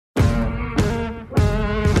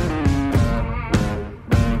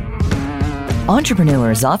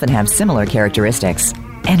Entrepreneurs often have similar characteristics: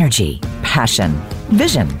 energy, passion,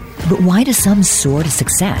 vision. But why do some soar to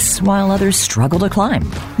success while others struggle to climb?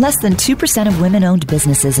 Less than 2% of women-owned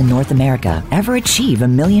businesses in North America ever achieve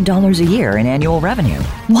 $1 million a year in annual revenue.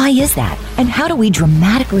 Why is that? And how do we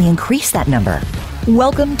dramatically increase that number?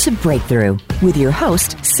 Welcome to Breakthrough with your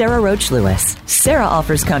host, Sarah Roach Lewis. Sarah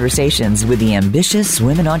offers conversations with the ambitious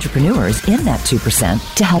women entrepreneurs in that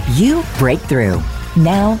 2% to help you break through.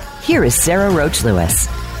 Now, here is Sarah Roach Lewis.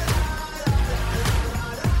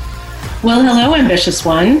 Well, hello, ambitious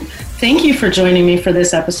one. Thank you for joining me for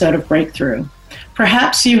this episode of Breakthrough.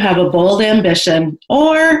 Perhaps you have a bold ambition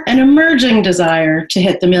or an emerging desire to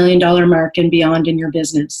hit the $1 million mark and beyond in your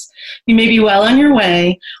business. You may be well on your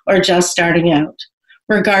way or just starting out.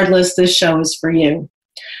 Regardless, this show is for you.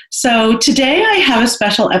 So today I have a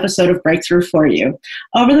special episode of Breakthrough for you.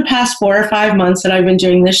 Over the past 4 or 5 months that I've been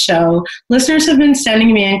doing this show, listeners have been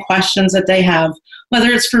sending me in questions that they have, whether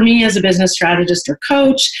it's for me as a business strategist or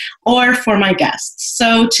coach or for my guests.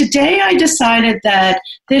 So today I decided that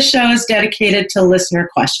this show is dedicated to listener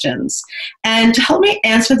questions. And to help me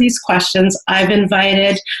answer these questions, I've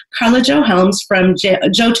invited Carla Jo Helms from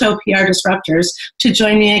Johto PR Disruptors to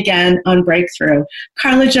join me again on Breakthrough.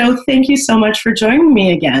 Carla Jo, thank you so much for joining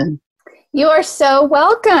me again. You are so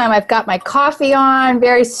welcome. I've got my coffee on,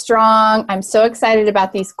 very strong. I'm so excited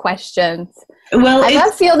about these questions. Well, I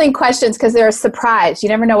love fielding questions because they're a surprise. You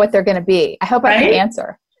never know what they're going to be. I hope I can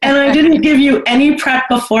answer. And I didn't give you any prep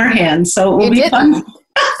beforehand, so it will be fun.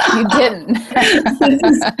 You didn't. This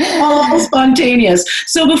is all spontaneous.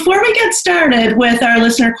 So before we get started with our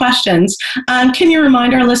listener questions, can you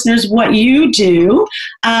remind our listeners what you do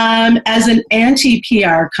as an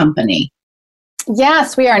anti-PR company?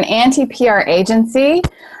 Yes, we are an anti-PR agency.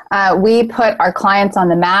 We put our clients on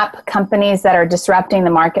the map, companies that are disrupting the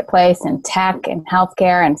marketplace in tech and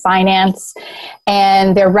healthcare and finance,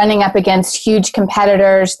 and they're running up against huge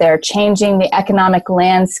competitors. They're changing the economic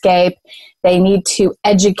landscape. They need to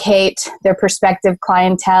educate their prospective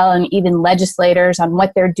clientele and even legislators on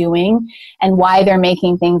what they're doing and why they're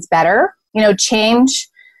making things better. You know, change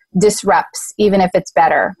disrupts even if it's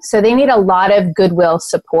better. So they need a lot of goodwill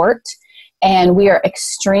support. And we are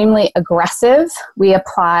extremely aggressive. We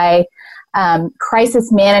apply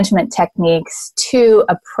crisis management techniques to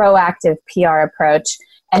a proactive PR approach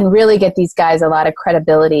and really get these guys a lot of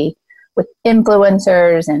credibility with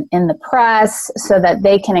influencers and in the press so that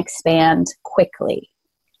they can expand quickly.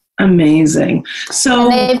 Amazing.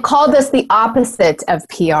 And they've called us the opposite of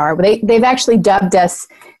PR. They've actually dubbed us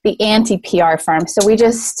the anti-PR firm. So we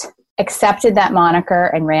just accepted that moniker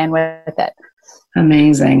and ran with it.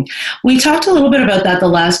 Amazing. We talked a little bit about that the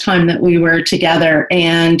last time that we were together.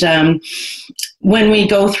 And when we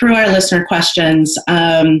go through our listener questions,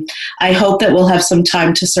 I hope that we'll have some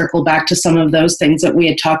time to circle back to some of those things that we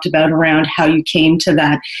had talked about around how you came to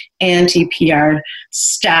that anti-PR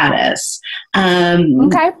status.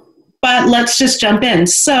 Okay. But let's just jump in.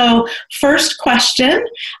 So first question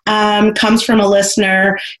comes from a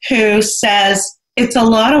listener who says, it's a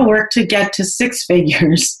lot of work to get to 6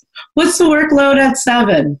 figures. What's the workload at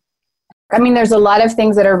 7? I mean, there's a lot of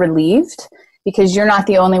things that are relieved because you're not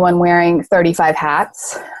the only one wearing 35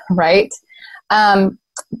 hats, right?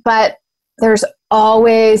 But there's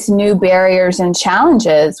always new barriers and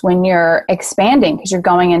challenges when you're expanding because you're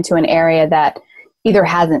going into an area that either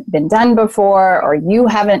hasn't been done before or you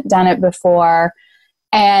haven't done it before.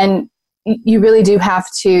 And you really do have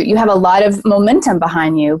you have a lot of momentum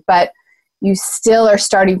behind you, but you still are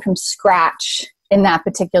starting from scratch in that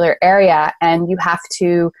particular area, and you have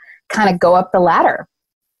to kind of go up the ladder.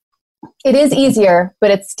 It is easier,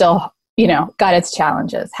 but it's still, got its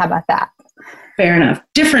challenges. How about that? Fair enough.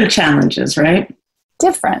 Different challenges, right?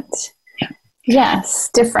 Different. Yeah. Yes,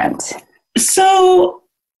 different. So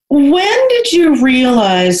when did you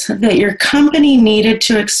realize that your company needed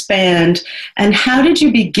to expand, and how did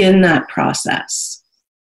you begin that process?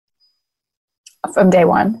 From day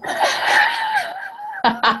one.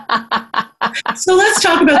 So let's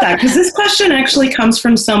talk about that, because this question actually comes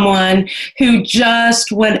from someone who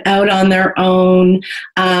just went out on their own,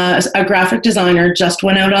 a graphic designer just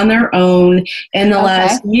went out on their own in the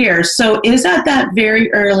last year. So is at that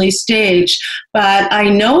very early stage, but I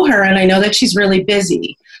know her and I know that she's really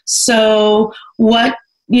busy. So what,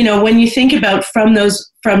 when you think about from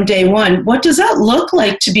day one, what does that look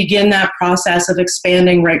like to begin that process of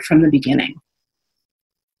expanding right from the beginning?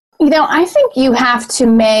 I think you have to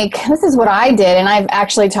this is what I did, and I've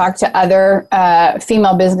actually talked to other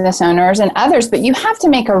female business owners and others, but you have to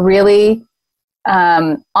make a really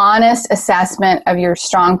honest assessment of your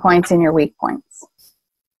strong points and your weak points.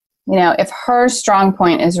 If her strong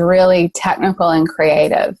point is really technical and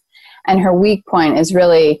creative, and her weak point is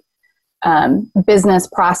really business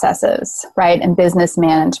processes, right, and business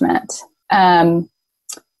management,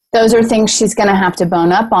 those are things she's going to have to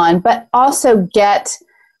bone up on, but also get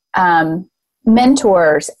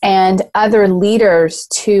mentors and other leaders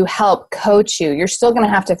to help coach you. You're still going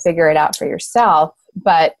to have to figure it out for yourself,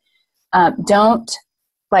 but don't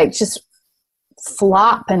just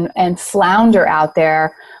flop and flounder out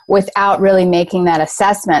there without really making that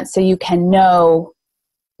assessment so you can know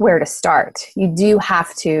where to start. You do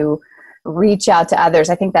have to reach out to others.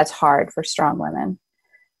 I think that's hard for strong women.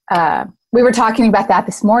 We were talking about that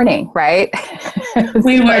this morning, right?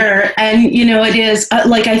 We were, and it is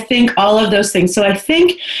I think all of those things. So I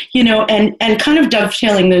think, and kind of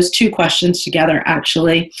dovetailing those two questions together,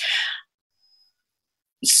 actually,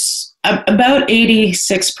 about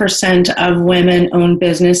 86% of women-owned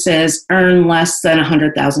businesses earn less than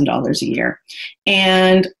 $100,000 a year.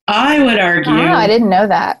 And I would argue... Oh, I didn't know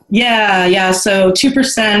that. Yeah. So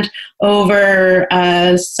 2% over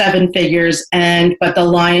 7 figures, but the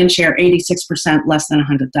lion's share, 86% less than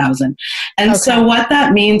 100,000. And So what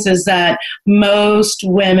that means is that most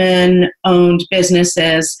women-owned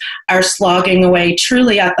businesses are slogging away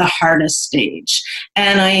truly at the hardest stage.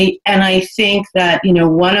 And I think that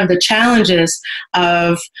one of the challenges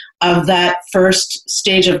of that first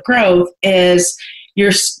stage of growth is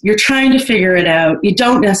you're trying to figure it out. You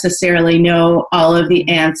don't necessarily know all of the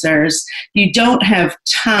answers. You don't have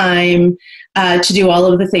time to do all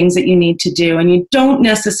of the things that you need to do, and you don't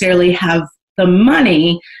necessarily have the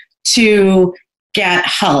money to get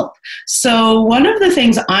help. So one of the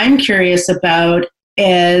things I'm curious about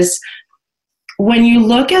is when you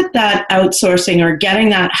look at that outsourcing or getting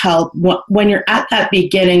that help, when you're at that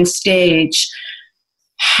beginning stage,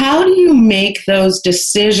 how do you make those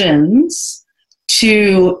decisions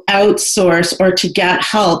to outsource or to get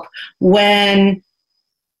help when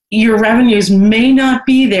your revenues may not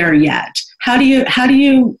be there yet? How do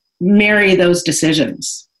you marry those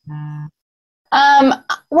decisions?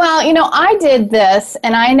 Well, I did this,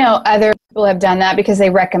 and I know other people have done that because they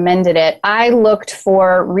recommended it. I looked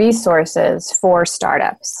for resources for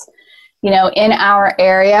startups. In our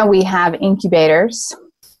area, we have incubators,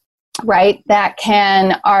 right?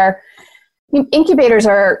 Incubators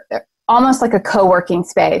are almost like a co-working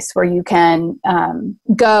space where you can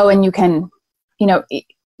go and you can,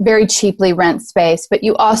 very cheaply rent space, but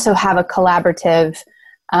you also have a collaborative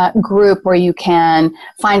group where you can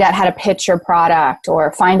find out how to pitch your product,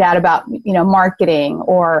 or find out about, marketing,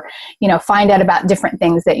 or, find out about different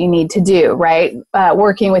things that you need to do, right?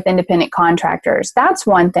 Working with independent contractors. That's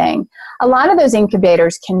one thing. A lot of those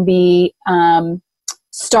incubators can be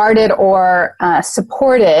started or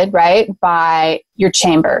supported, right, by your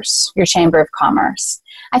chamber of commerce.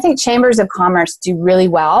 I think chambers of commerce do really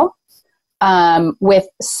well with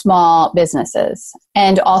small businesses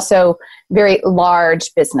and also very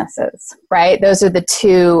large businesses, right? Those are the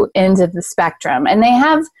two ends of the spectrum. And they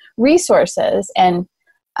have resources and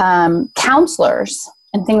counselors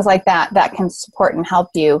and things like that can support and help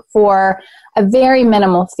you for a very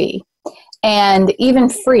minimal fee, and even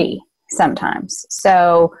free sometimes.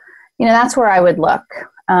 So, that's where I would look.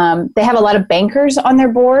 They have a lot of bankers on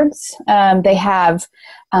their boards. They have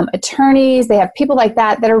attorneys. They have people like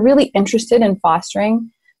that are really interested in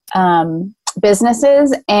fostering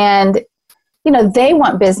businesses. And, they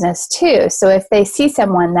want business too. So if they see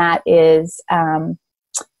someone that is,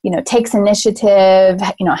 takes initiative,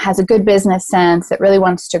 has a good business sense, that really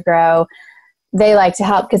wants to grow, they like to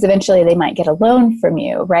help, because eventually they might get a loan from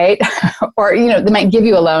you, right? Or, they might give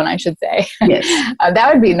you a loan, I should say. Yes.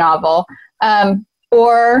 That would be novel.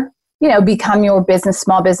 Or, become your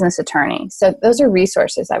small business attorney. So those are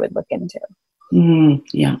resources I would look into.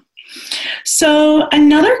 Yeah. So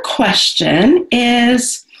another question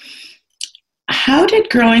is, how did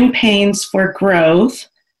growing pains for growth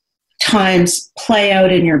times play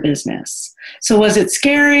out in your business? So was it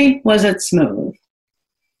scary? Was it smooth?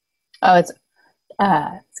 Oh, it's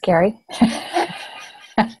scary.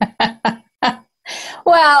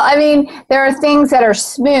 Well, there are things that are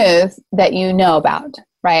smooth that you know about,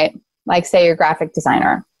 right? Like, say, your graphic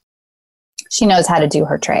designer. She knows how to do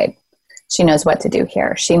her trade. She knows what to do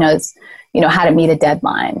here. She knows, how to meet a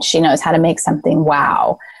deadline. She knows how to make something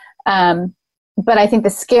wow. But I think the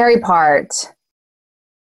scary part,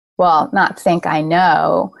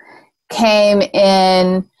 came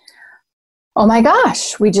in, oh my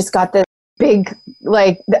gosh, we just got this big,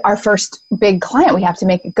 our first big client. We have to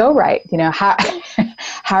make it go right.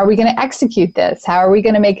 How are we going to execute this? How are we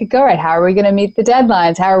going to make it go right? How are we going to meet the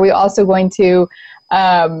deadlines? How are we also going to,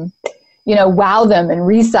 wow them and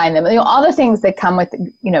re-sign them. All the things that come with,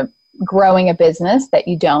 growing a business that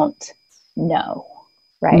you don't know,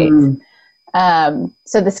 right?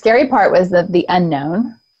 So the scary part was the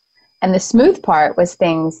unknown, and the smooth part was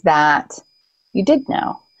things that you did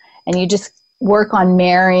know, and you just work on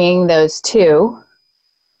marrying those two,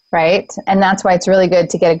 right? And that's why it's really good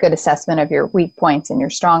to get a good assessment of your weak points and your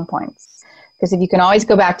strong points. Because if you can always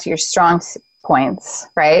go back to your strong points,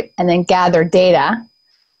 right, and then gather data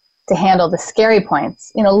to handle the scary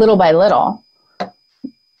points, little by little,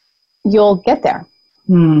 you'll get there.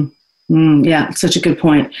 Yeah, such a good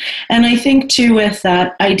point. And I think too, with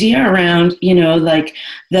that idea around, like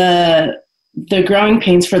the growing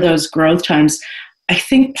pains for those growth times, I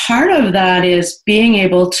think part of that is being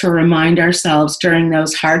able to remind ourselves during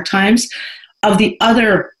those hard times of the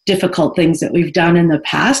other difficult things that we've done in the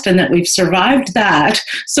past, and that we've survived that,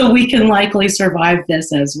 so we can likely survive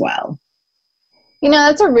this as well.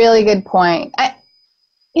 That's a really good point.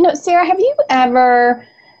 Sarah, have you ever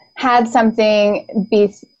had something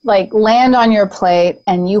be like land on your plate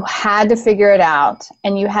and you had to figure it out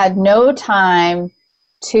and you had no time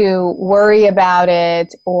to worry about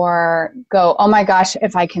it or go, oh my gosh,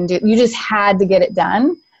 if I can do it, you just had to get it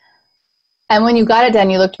done? And when you got it done,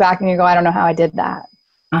 you looked back and you go, I don't know how I did that.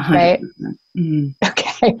 100%. Right?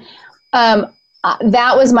 Okay.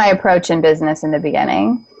 That was my approach in business in the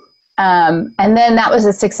beginning. And then that was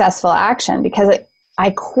a successful action because I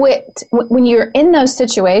quit. When you're in those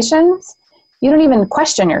situations, you don't even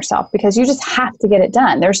question yourself because you just have to get it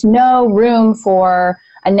done. There's no room for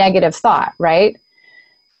a negative thought, right?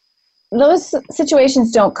 Those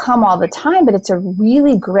situations don't come all the time, but it's a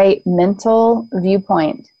really great mental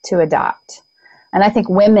viewpoint to adopt. And I think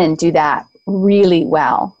women do that really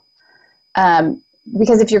well.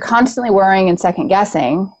 Because if you're constantly worrying and second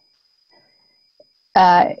guessing,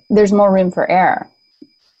 there's more room for error.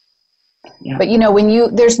 Yeah. But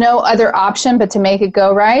when there's no other option but to make it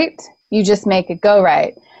go right, you just make it go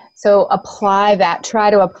right. So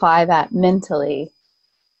try to apply that mentally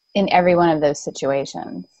in every one of those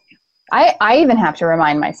situations. I even have to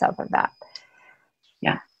remind myself of that.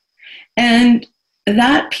 Yeah. And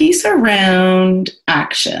that piece around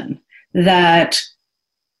action, that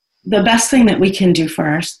the best thing that we can do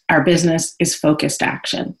for our business is focused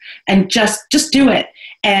action, and just do it.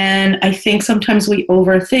 And I think sometimes we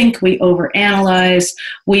overthink, we overanalyze,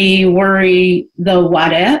 we worry the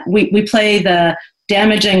what if, we play the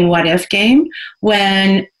damaging what if game,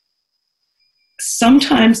 when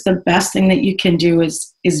sometimes the best thing that you can do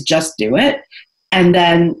is just do it and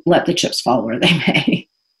then let the chips fall where they may.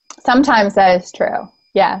 Sometimes that is true.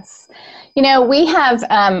 Yes. We have,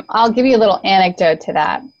 I'll give you a little anecdote to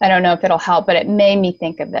that. I don't know if it'll help, but it made me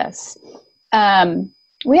think of this.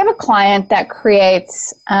 We have a client that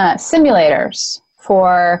creates simulators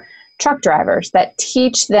for truck drivers that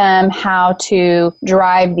teach them how to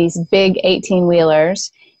drive these big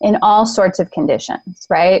 18-wheelers in all sorts of conditions,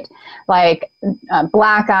 right? Like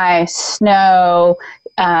black ice, snow,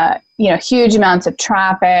 huge amounts of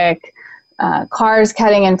traffic, cars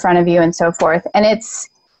cutting in front of you, and so forth. And it's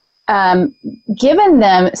given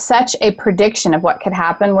them such a prediction of what could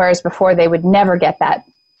happen, whereas before they would never get that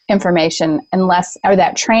information or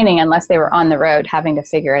that training unless they were on the road having to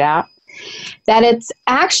figure it out, that it's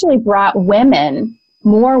actually brought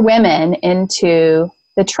more women into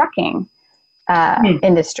the trucking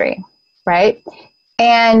industry, right?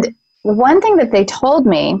 And one thing that they told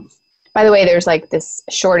me, by the way, there's like this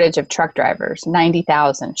shortage of truck drivers,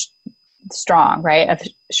 90,000 strong, right?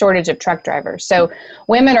 A shortage of truck drivers. So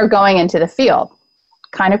women are going into the field,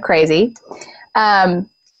 kind of crazy.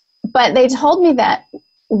 But they told me that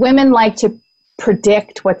women like to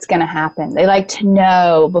predict what's going to happen. They like to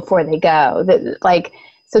know before they go.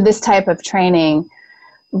 So this type of training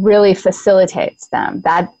really facilitates them.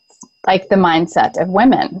 That's like the mindset of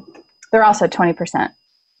women. They're also 20%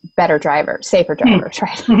 better drivers, safer drivers,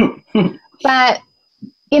 right? But,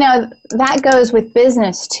 that goes with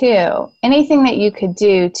business too. Anything that you could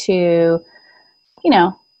do to,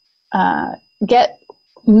 get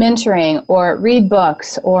mentoring or read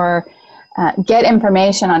books or get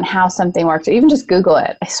information on how something works, or even just Google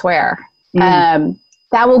it, I swear.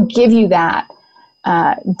 That will give you that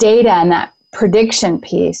data and that prediction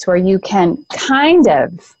piece where you can kind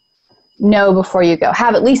of know before you go,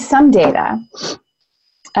 have at least some data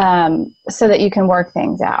so that you can work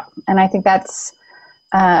things out. And I think that's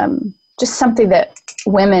just something that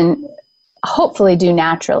women hopefully do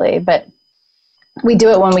naturally, but we do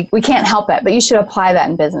it when we can't help it, but you should apply that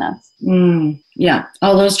in business. Yeah,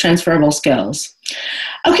 all those transferable skills.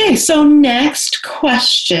 Okay, so next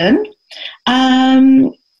question.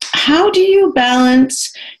 how do you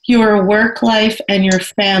balance your work life and your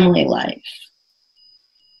family life?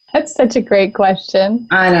 That's such a great question.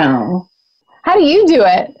 I know. How do you do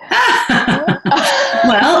it?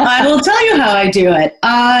 Well, I will tell you how I do it.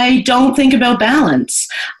 I don't think about balance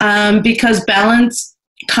because balance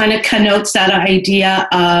kind of connotes that idea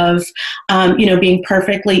of, being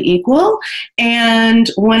perfectly equal. And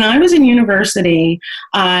when I was in university,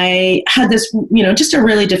 I had this, just a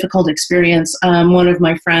really difficult experience. One of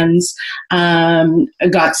my friends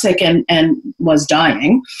got sick and was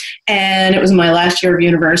dying. And it was my last year of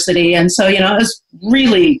university. And so, it was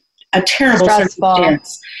really a terrible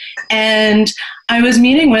circumstance. And I was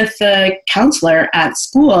meeting with the counselor at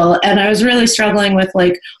school, and I was really struggling with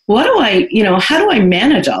how do I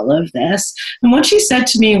manage all of this? And what she said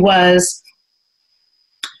to me was,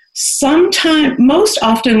 most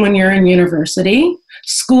often when you're in university,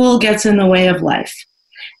 school gets in the way of life.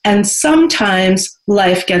 And sometimes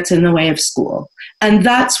life gets in the way of school. And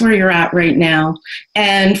that's where you're at right now.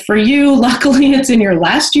 And for you, luckily, it's in your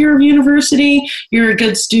last year of university. You're a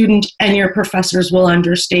good student, and your professors will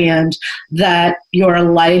understand that your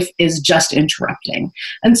life is just interrupting.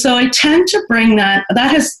 And so I tend to bring that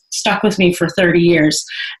has stuck with me for 30 years.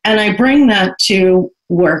 And I bring that to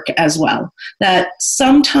work as well, that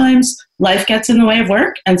sometimes life gets in the way of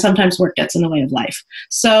work and sometimes work gets in the way of life.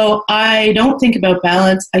 So I don't think about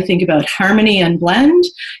balance. I think about harmony and blend.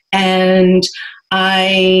 And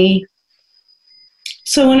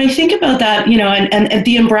so when I think about that, and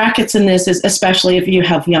the in brackets in this is especially if you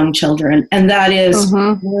have young children, and that is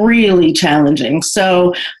really challenging.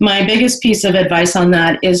 So my biggest piece of advice on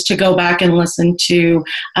that is to go back and listen to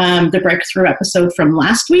the Breakthrough episode from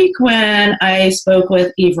last week when I spoke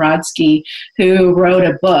with Eve Rodsky, who wrote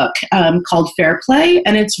a book called Fair Play,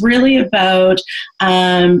 and it's really about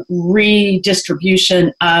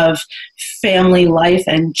redistribution of family life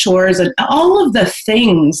and chores and all of the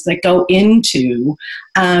things that go into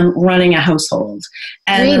running a household.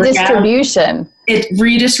 And redistribution.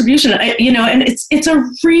 Redistribution. And it's a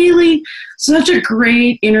really such a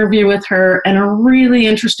great interview with her and a really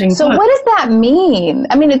interesting book. So what does that mean?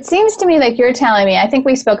 I mean, it seems to me like you're telling me, I think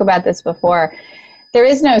we spoke about this before, there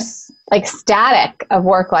is no static of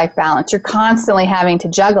work-life balance. You're constantly having to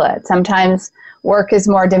juggle it. Sometimes work is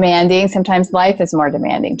more demanding. Sometimes life is more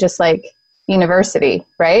demanding, just like university,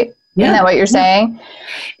 right? Yeah. Isn't that what you're saying?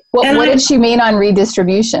 What did she mean on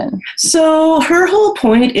redistribution? So her whole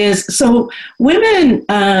point is, women...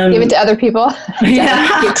 give it to other people?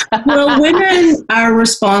 Yeah. Well, women are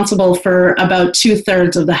responsible for about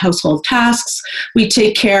 2/3 of the household tasks. We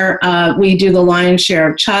take care, we do the lion's share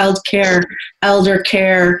of childcare, elder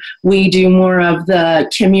care. We do more of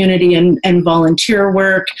the community and volunteer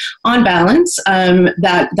work. On balance,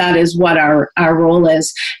 that is what our role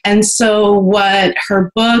is. And so what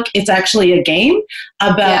her book, it's actually a game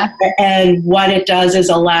about, and what it does is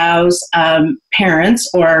allows parents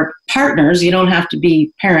or partners, you don't have to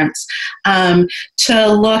be parents, to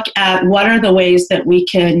look at what are the ways that we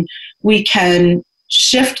can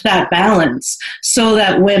shift that balance so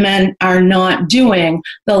that women are not doing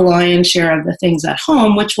the lion's share of the things at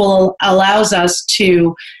home, which will allows us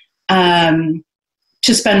to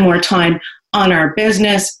spend more time on our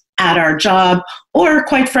business, at our job, or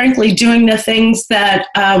quite frankly, doing the things that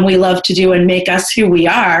we love to do and make us who we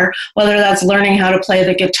are, whether that's learning how to play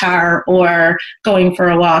the guitar or going for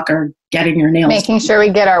a walk or getting your nails Making sure we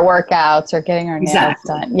get our workouts or getting our nails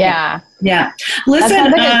done. Yeah. Yeah. Listen, that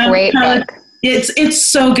sounds like a great book. It's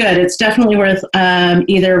so good. It's definitely worth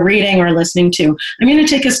either reading or listening to. I'm going to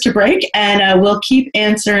take us to break, and we'll keep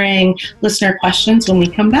answering listener questions when we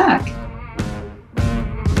come back.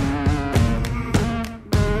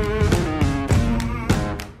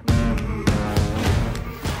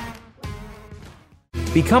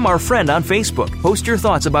 Become our friend on Facebook. Post your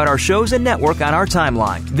thoughts about our shows and network on our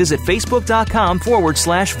timeline. Visit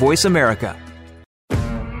facebook.com/Voice America.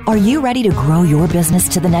 Are you ready to grow your business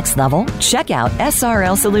to the next level? Check out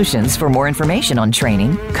SRL Solutions for more information on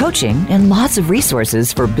training, coaching, and lots of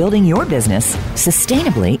resources for building your business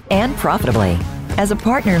sustainably and profitably. As a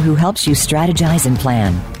partner who helps you strategize and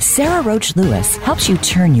plan, Sarah Roach Lewis helps you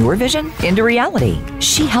turn your vision into reality.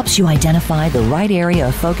 She helps you identify the right area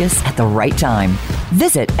of focus at the right time.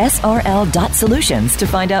 Visit srl.solutions to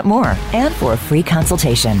find out more and for a free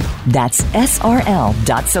consultation. That's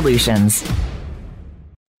srl.solutions.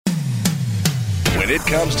 When it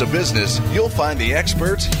comes to business, you'll find the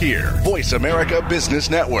experts here. Voice America Business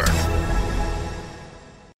Network.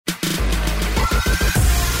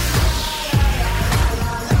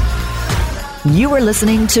 You are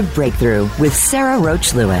listening to Breakthrough with Sarah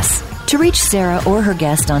Roach Lewis. To reach Sarah or her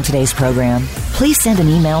guest on today's program, please send an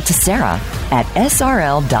email to Sarah at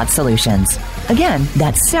srl.solutions. Again,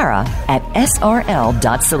 that's Sarah at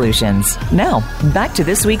srl.solutions. Now, back to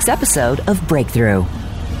this week's episode of Breakthrough.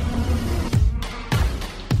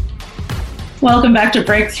 Welcome back to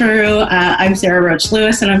Breakthrough. I'm Sarah Roach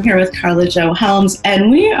Lewis, and I'm here with Carla Jo Helms,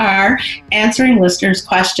 and we are answering listeners'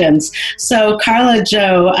 questions. So, Carla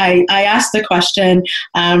Jo, I asked the question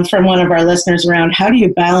from one of our listeners around how do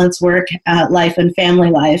you balance work life and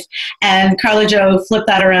family life? And Carla Jo flipped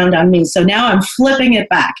that around on me. So now I'm flipping it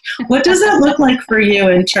back. What does that look like for you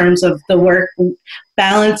in terms of the work,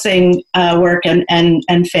 balancing work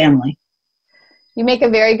and family? You make a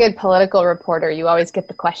very good political reporter. You always get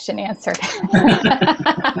the question answered.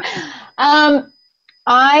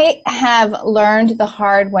 I have learned the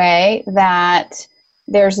hard way that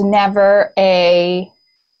there's never a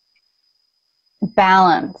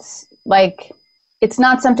balance. Like, it's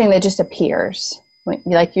not something that just appears.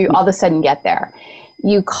 Like, you all of a sudden get there.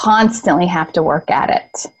 You constantly have to work at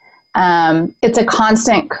it. It's a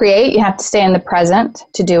constant create. You have to stay in the present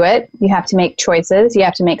to do it. You have to make choices. You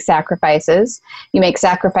have to make sacrifices. You make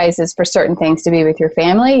sacrifices for certain things to be with your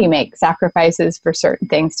family. You make sacrifices for certain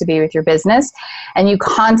things to be with your business. And you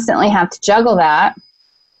constantly have to juggle that,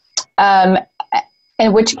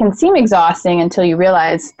 and which can seem exhausting until you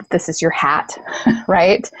realize that this is your hat,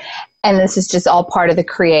 right? And this is just all part of the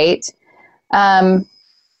create. And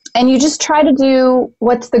you just try to do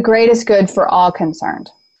what's the greatest good for all concerned.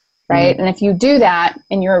 Right. And if you do that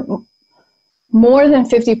and you're more than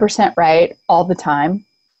 50% right all the time,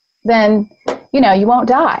 then, you won't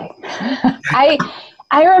die. I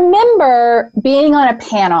remember being on a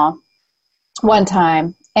panel one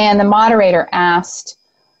time, and the moderator asked,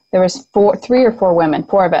 there was three or four women,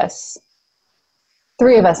 four of us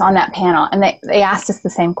on that panel. And they asked us the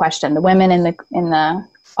same question. The women in the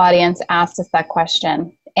audience asked us that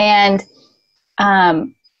question. And,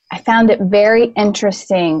 I found it very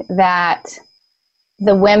interesting that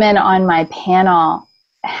the women on my panel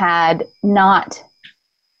had not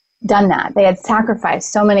done that. They had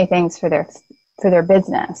sacrificed so many things for their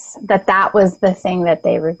business that was the thing that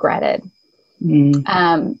they regretted. And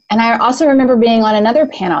I also remember being on another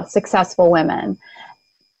panel, Successful Women,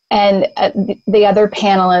 and the other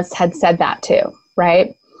panelists had said that too,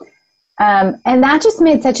 right? And that just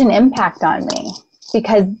made such an impact on me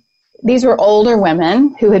because these were older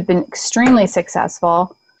women who had been extremely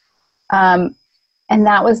successful. And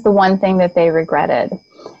that was the one thing that they regretted.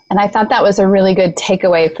 And I thought that was a really good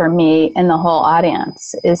takeaway for me and the whole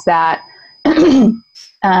audience is that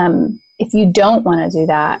if you don't want to do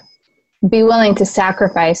that, be willing to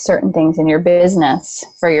sacrifice certain things in your business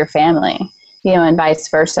for your family, and vice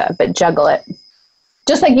versa, but juggle it.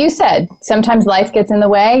 Just like you said, sometimes life gets in the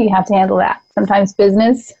way. You have to handle that. Sometimes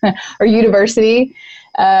business or university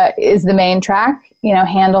is the main track,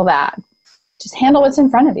 handle that. Just handle what's in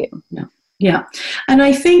front of you. Yeah. And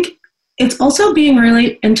I think it's also being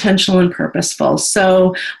really intentional and purposeful.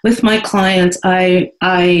 So with my clients,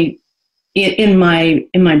 I in my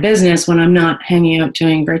business, when I'm not hanging out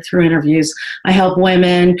doing breakthrough interviews, I help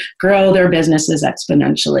women grow their businesses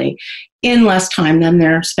exponentially in less time than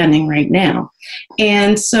they're spending right now.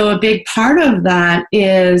 And so a big part of that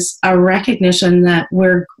is a recognition that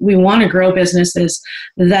we want to grow businesses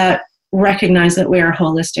that recognize that we are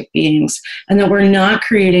holistic beings and that we're not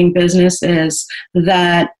creating businesses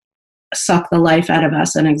that suck the life out of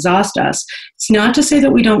us and exhaust us. It's not to say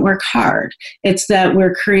that we don't work hard. It's that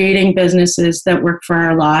we're creating businesses that work for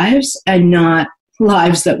our lives and not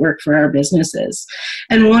lives that work for our businesses.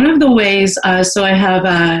 And one of the ways, so I have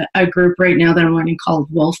a group right now that I'm running called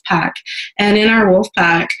Wolfpack. And in our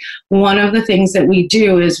Wolfpack, one of the things that we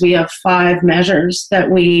do is we have 5 measures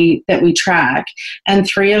that we track. And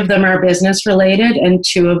 3 of them are business related and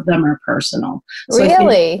 2 of them are personal. So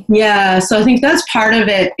really? So I think that's part of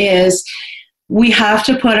it is we have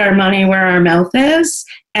to put our money where our mouth is.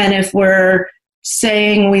 And if we're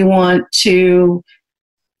saying we want to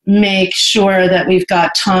make sure that we've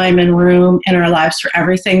got time and room in our lives for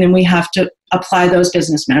everything, then we have to apply those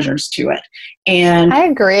business measures to it. And I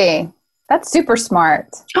agree. That's super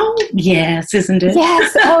smart. Oh, yes, isn't it?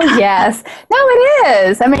 Yes. Oh, yes. No, it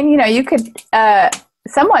is. I mean, you could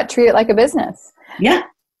somewhat treat it like a business. Yeah,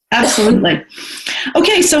 absolutely.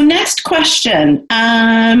 Okay, so next question.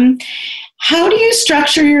 How do you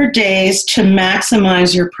structure your days to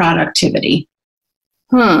maximize your productivity?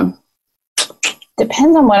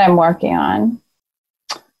 Depends on what I'm working on.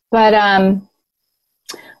 But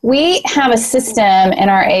we have a system in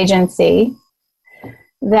our agency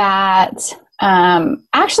that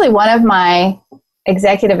actually one of my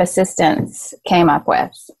executive assistants came up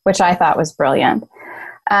with, which I thought was brilliant.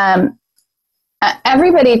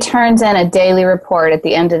 Everybody turns in a daily report at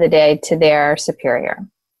the end of the day to their superior,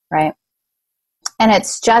 right? And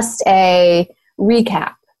it's just a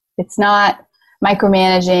recap. It's not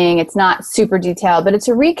micromanaging. It's not super detailed, but it's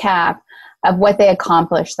a recap of what they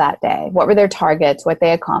accomplished that day. What were their targets, what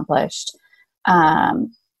they accomplished,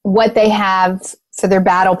 what they have for their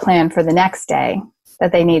battle plan for the next day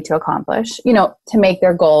that they need to accomplish, to make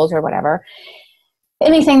their goals or whatever.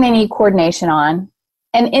 Anything they need coordination on,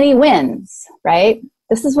 and any wins, right?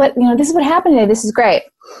 This is what happened today. This is great.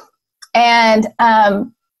 And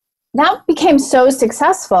that became so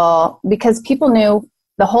successful because people knew,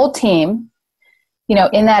 the whole team,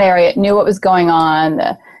 in that area knew what was going on.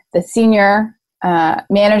 The senior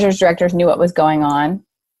managers, directors knew what was going on.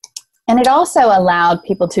 And it also allowed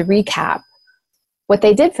people to recap what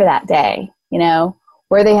they did for that day,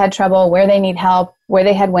 where they had trouble, where they need help, where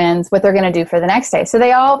they had wins, what they're going to do for the next day. So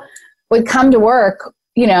they all would come to work,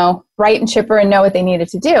 bright and chipper and know what they needed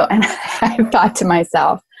to do. And I thought to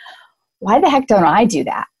myself, why the heck don't I do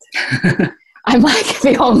that? I'm like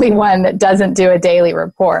the only one that doesn't do a daily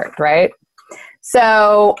report, right?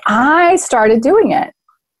 So I started doing it.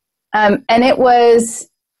 And it was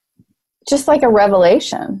just like a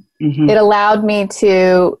revelation. Mm-hmm. It allowed me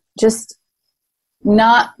to just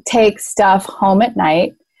not take stuff home at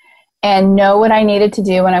night and know what I needed to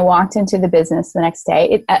do when I walked into the business the next day.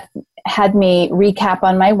 It had me recap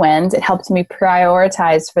on my wins. It helped me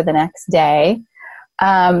prioritize for the next day.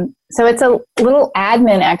 So it's a little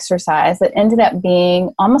admin exercise that ended up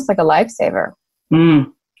being almost like a lifesaver.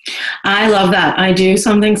 Mm. I love that. I do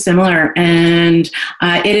something similar, and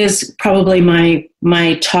it is probably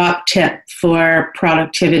my top tip for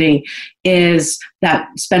productivity is that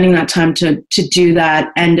spending that time to do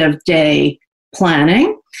that end of day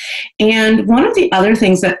planning. And one of the other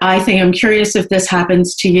things that I think, I'm curious if this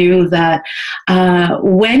happens to you, that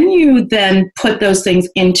when you then put those things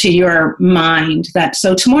into your mind, that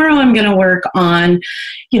so tomorrow I'm going to work on,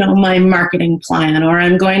 my marketing plan, or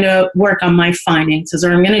I'm going to work on my finances,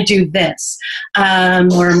 or I'm going to do this, or, I'm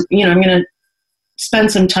going to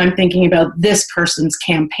spend some time thinking about this person's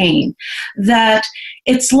campaign, that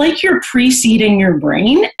it's like you're preceding your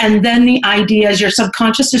brain, and then the ideas, your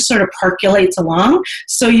subconscious just sort of percolates along.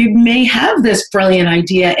 So you may have this brilliant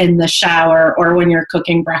idea in the shower, or when you're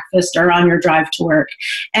cooking breakfast, or on your drive to work.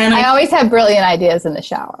 And I always have brilliant ideas in the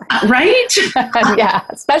shower. Right? Yeah,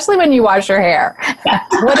 especially when you wash your hair.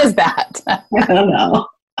 What is that? I don't know.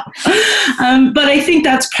 But I think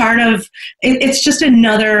that's part of it. It's just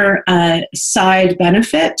another side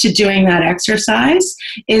benefit to doing that exercise,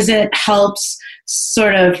 is it helps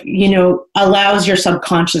sort of, allows your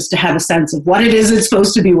subconscious to have a sense of what it is it's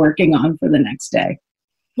supposed to be working on for the next day.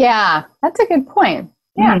 Yeah, that's a good point.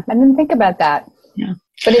 Yeah, I didn't think about that. Yeah.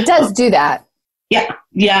 But it does do that.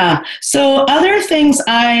 Yeah. So other things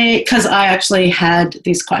because I actually had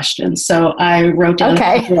these questions, so I wrote down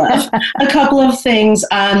a couple of things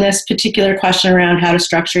on this particular question around how to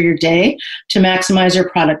structure your day to maximize your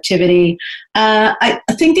productivity. I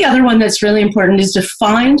think the other one that's really important is to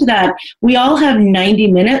find that we all have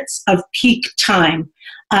 90 minutes of peak time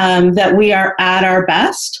that we are at our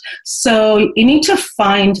best. So you need to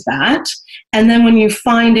find that. And then when you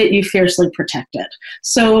find it, you fiercely protect it.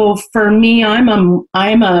 So for me, I'm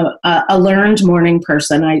a learned morning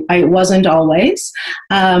person. I wasn't always,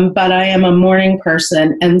 but I am a morning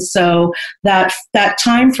person. And so that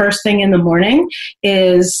time first thing in the morning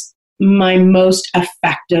is my most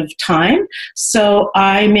effective time. So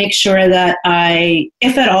I make sure that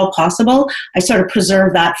if at all possible, I sort of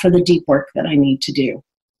preserve that for the deep work that I need to do.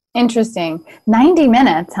 Interesting. 90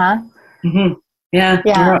 minutes, huh? Mm-hmm. Yeah.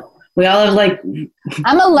 We all have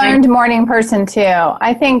I'm a learned morning person too.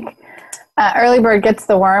 I think early bird gets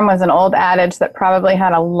the worm was an old adage that probably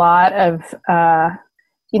had a lot of,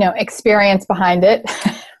 experience behind it,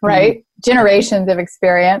 right? Mm-hmm. Generations of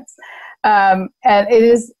experience. And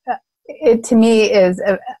it to me is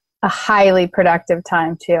a highly productive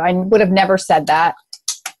time too. I would have never said that,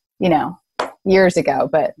 years ago,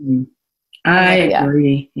 but I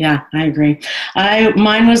agree. Yeah, I agree.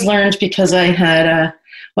 Mine was learned because I had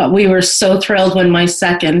we were so thrilled when my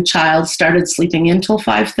second child started sleeping in till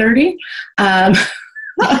 5:30. Now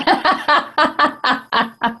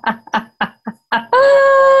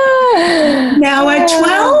at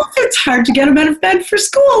 12, it's hard to get him out of bed for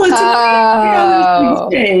school. It's a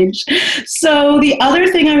stage. So the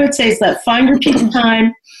other thing I would say is that find your peak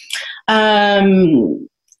time.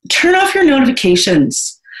 Turn off your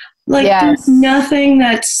notifications. Like, Yes. there's nothing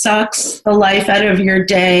that sucks the life out of your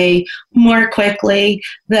day more quickly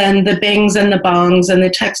than the bings and the bongs and the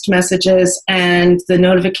text messages and the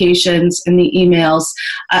notifications and the emails.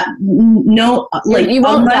 You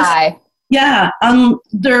won't die. Yeah.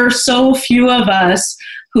 There are so few of us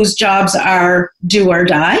whose jobs are do or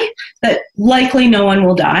die that likely no one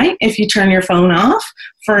will die if you turn your phone off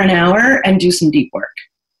for an hour and do some deep work.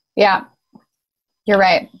 Yeah, you're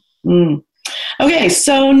right. Okay,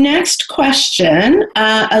 so next question.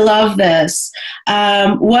 I love this.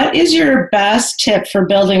 What is your best tip for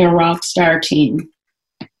building a rock star team?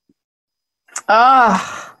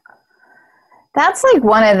 Oh, that's like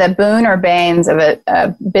one of the boon or banes of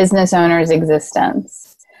a business owner's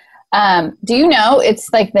existence. Do you know it's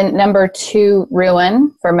like the number 2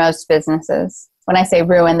 ruin for most businesses? When I say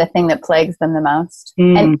ruin, the thing that plagues them the most.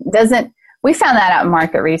 And we found that out in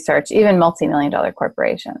market research, even multi-million-dollar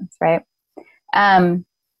corporations, right?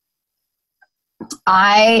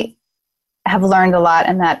 I have learned a lot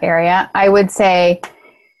in that area. I would say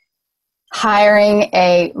hiring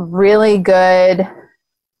a really good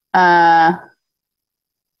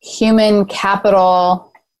human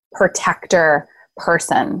capital protector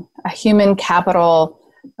person, a human capital,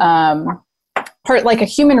 like a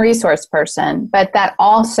human resource person, but that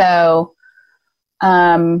also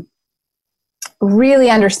really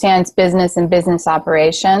understands business and business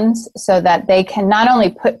operations so that they can not only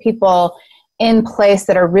put people in place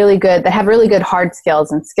that are really good, that have really good hard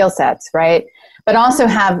skills and skill sets, right? But also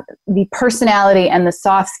have the personality and the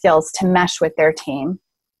soft skills to mesh with their team.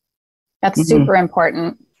 That's super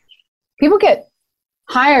important. People get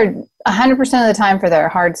hired 100% of the time for their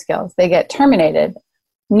hard skills. They get terminated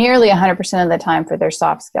nearly 100% of the time for their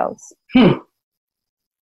soft skills.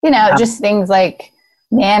 Just things like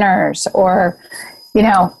manners or,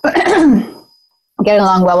 getting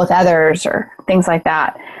along well with others or things like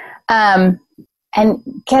that. And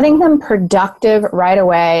getting them productive right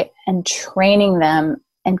away and training them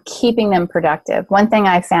and keeping them productive. One thing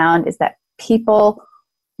I found is that people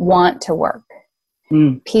want to work.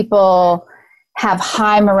 People have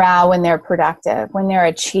high morale when they're productive, when they're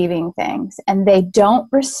achieving things, and they don't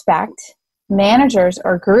respect managers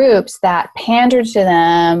or groups that pander to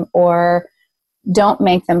them or don't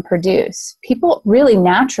make them produce. People really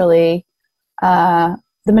naturally, the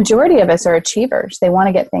majority of us are achievers. They want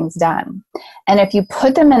to get things done. And if you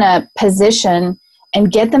put them in a position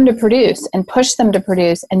and get them to produce and push them to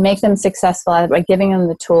produce and make them successful at it by giving them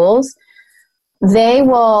the tools, they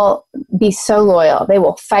will be so loyal. They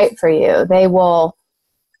will fight for you. They will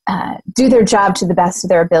do their job to the best of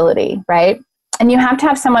their ability, right? And you have to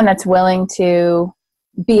have someone that's willing to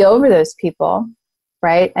be over those people,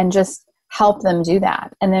 right? And just help them do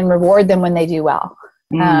that and then reward them when they do well.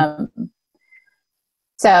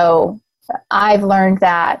 So I've learned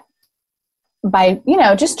that by,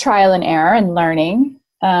 just trial and error and learning.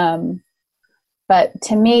 But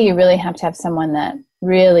to me, you really have to have someone that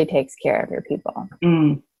really takes care of your people.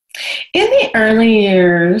 In the early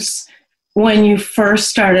years, when you first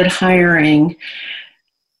started hiring,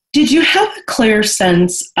 did you have a clear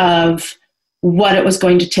sense of what it was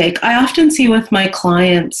going to take? I often see with my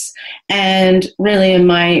clients, and really in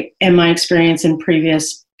my experience in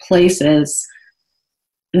previous places,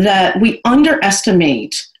 that we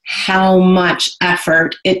underestimate how much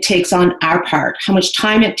effort it takes on our part, how much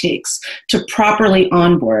time it takes to properly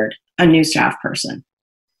onboard a new staff person.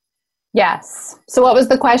 Yes. So what was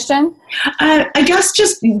the question? I guess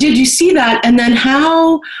just, did you see that? And then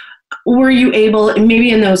how were you able,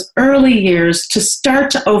 maybe in those early years, to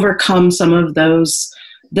start to overcome some of those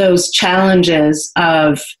challenges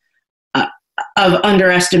of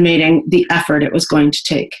underestimating the effort it was going to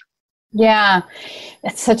take? Yeah,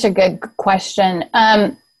 that's such a good question.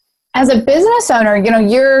 As a business owner,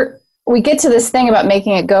 we get to this thing about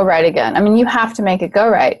making it go right again. I mean, you have to make it go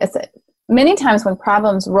right. Many times when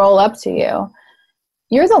problems roll up to you,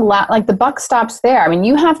 you're the buck stops there. I mean,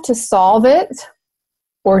 you have to solve it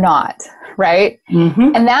or not, right?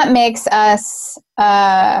 And that makes us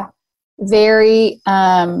very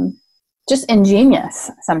just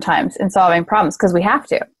ingenious sometimes in solving problems because we have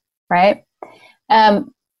to, right?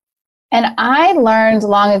 And I learned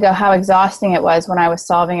long ago how exhausting it was when I was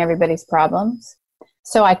solving everybody's problems.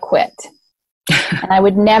 So I quit. And I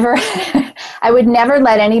would never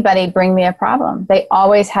let anybody bring me a problem. They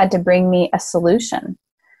always had to bring me a solution.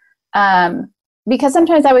 Because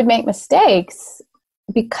sometimes I would make mistakes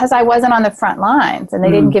because I wasn't on the front lines and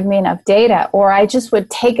they didn't give me enough data, or I just would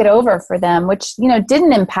take it over for them, which,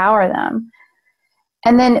 didn't empower them.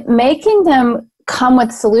 And then making them come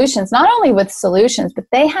with solutions, not only with solutions, but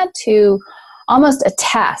they had to almost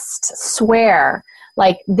attest, swear,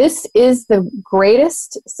 Like, this is the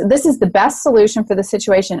best solution for the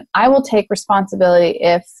situation. I will take responsibility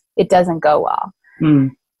if it doesn't go well.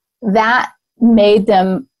 That made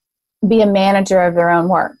them be a manager of their own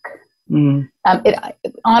work.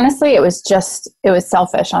 Honestly, it was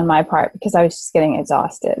selfish on my part because I was just getting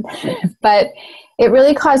exhausted. But it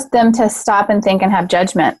really caused them to stop and think and have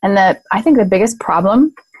judgment. And I think the biggest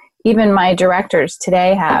problem, even my directors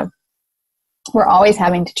today we're always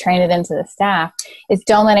having to train it into the staff, is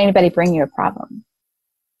don't let anybody bring you a problem.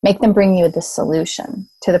 Make them bring you the solution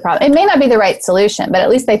to the problem. It may not be the right solution, but at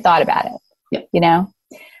least they thought about it. Yep. You know?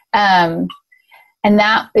 And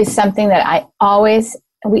that is something that all of us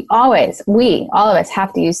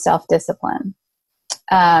have to use self-discipline,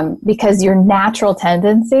 because your natural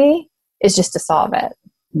tendency is just to solve it.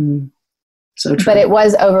 So true. But it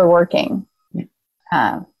was overworking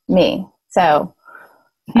me. So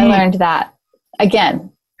I learned that again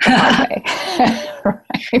the hard way.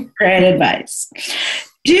 Right. Great advice.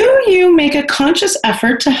 Do you make a conscious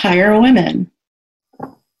effort to hire women?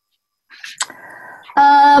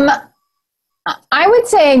 I would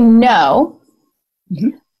say no,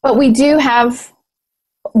 but we do have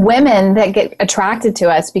women that get attracted to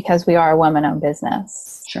us because we are a woman-owned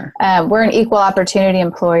business. Sure. We're an equal opportunity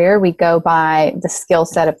employer. We go by the skill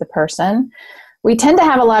set of the person. We tend to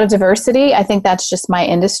have a lot of diversity. I think that's just my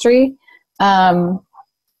industry.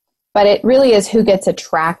 But it really is who gets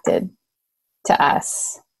attracted to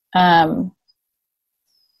us.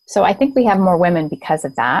 So I think we have more women because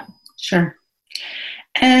of that. Sure.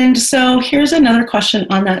 And so here's another question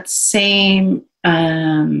on that same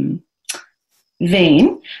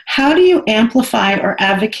vein. How do you amplify or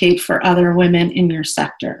advocate for other women in your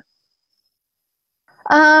sector?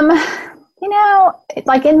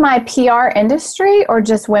 Like in my PR industry, or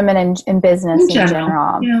just women in business in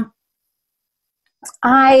general? Yeah.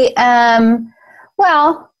 I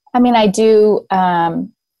do.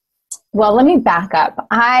 Well, let me back up.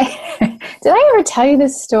 Did I ever tell you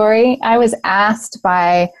this story? I was asked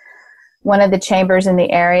by one of the chambers in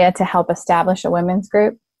the area to help establish a women's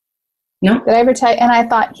group. No. Did I ever tell you? And I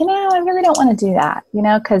thought, I really don't want to do that,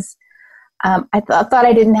 because I thought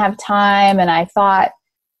I didn't have time, and I thought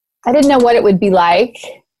I didn't know what it would be like.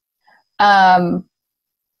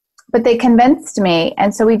 But they convinced me.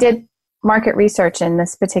 And so we did market research in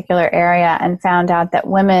this particular area and found out that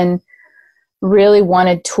women really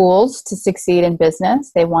wanted tools to succeed in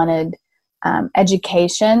business. They wanted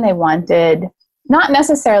education. They wanted not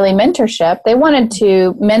necessarily mentorship. They wanted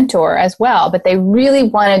to mentor as well, but they really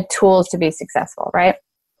wanted tools to be successful, right?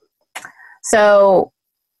 So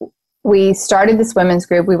we started this women's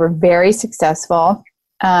group. We were very successful.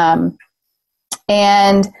 And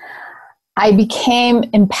I became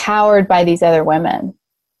empowered by these other women.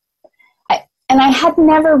 And I had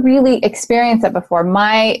never really experienced that before.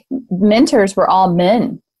 My mentors were all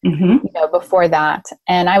men, before that.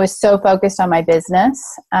 And I was so focused on my business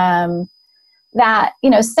that,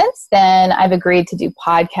 since then I've agreed to do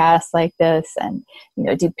podcasts like this and,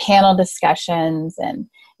 do panel discussions and,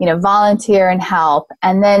 volunteer and help.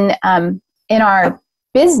 And then in our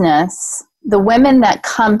business, the women that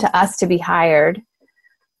come to us to be hired,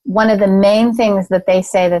 one of the main things that they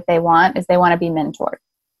say that they want is they want to be mentored.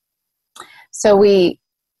 So we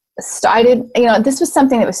started, this was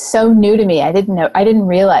something that was so new to me. I didn't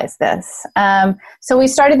realize this. So we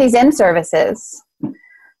started these in-services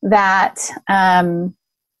that I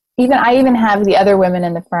even have the other women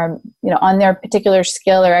in the firm, on their particular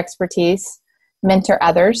skill or expertise, mentor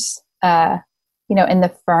others, in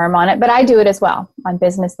the firm on it. But I do it as well on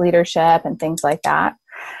business leadership and things like that.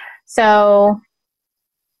 So,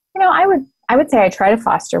 I would say I try to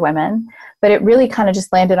foster women, but it really kind of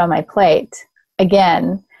just landed on my plate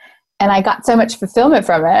again. And I got so much fulfillment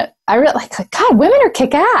from it. I really God, women are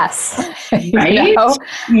kick-ass. Right?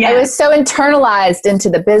 Yeah. I was so internalized into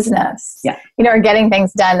the business, or getting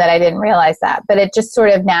things done that I didn't realize that. But it just sort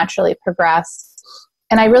of naturally progressed.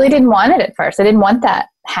 And I really didn't want it at first. I didn't want that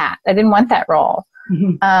hat. I didn't want that role.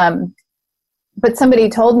 But somebody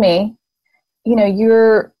told me,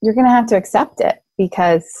 you're going to have to accept it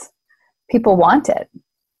because people want it.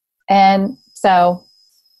 And so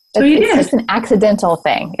it's just an accidental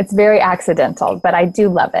thing. It's very accidental, but I do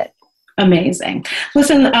love it. Amazing.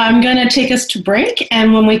 Listen, I'm going to take us to break.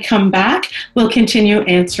 And when we come back, we'll continue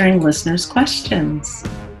answering listeners' questions.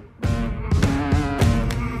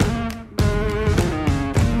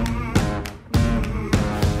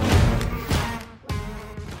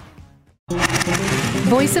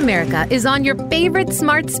 Voice America is on your favorite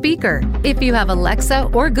smart speaker. If you have Alexa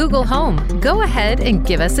or Google Home, go ahead and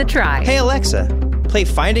give us a try. Hey, Alexa, play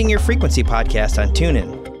Finding Your Frequency podcast on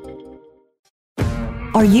TuneIn.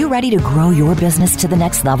 Are you ready to grow your business to the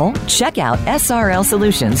next level? Check out SRL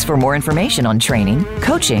Solutions for more information on training,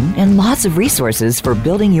 coaching, and lots of resources for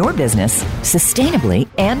building your business sustainably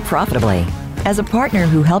and profitably. As a partner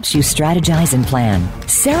who helps you strategize and plan,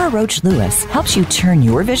 Sarah Roach Lewis helps you turn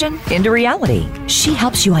your vision into reality. She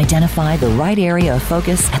helps you identify the right area of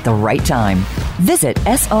focus at the right time. Visit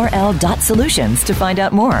srl.solutions to find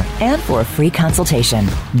out more and for a free consultation.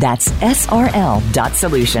 That's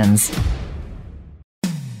srl.solutions.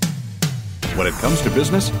 When it comes to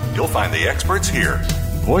business, you'll find the experts here.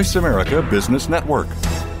 Voice America Business Network.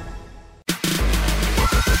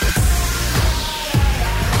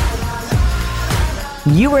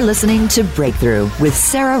 You are listening to Breakthrough with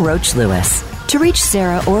Sarah Roach Lewis. To reach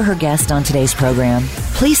Sarah or her guest on today's program,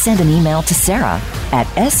 please send an email to Sarah at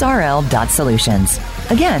srl.solutions.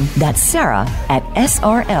 Again, that's Sarah at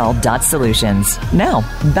srl.solutions. Now,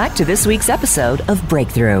 back to this week's episode of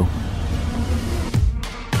Breakthrough.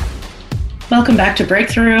 Welcome back to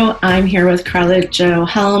Breakthrough. I'm here with Carla Jo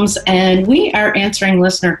Helms, and we are answering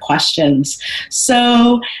listener questions.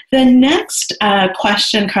 So the next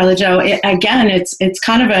question, Carla Jo, again, it's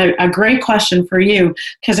kind of a great question for you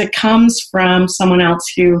because it comes from someone else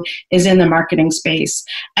who is in the marketing space.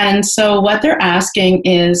 And so what they're asking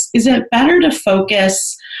is it better to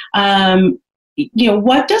focus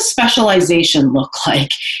what does specialization look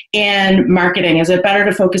like in marketing? Is it better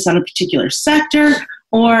to focus on a particular sector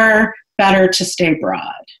or better to stay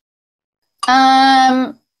broad?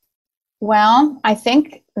 Well, I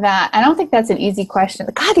don't think that's an easy question.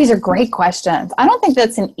 God, these are great questions. I don't think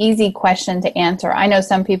that's an easy question to answer. I know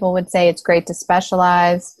some people would say it's great to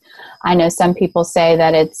specialize. I know some people say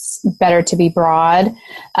that it's better to be broad.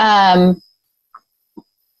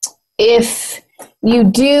 If you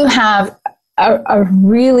do have a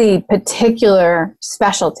really particular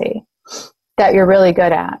specialty that you're really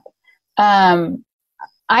good at,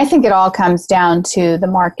 I think it all comes down to the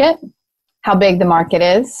market, how big the market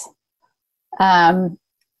is.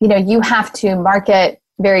 You have to market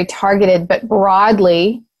very targeted but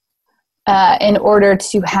broadly in order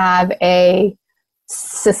to have a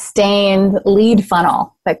sustained lead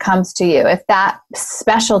funnel that comes to you. If that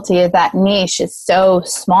specialty, that niche is so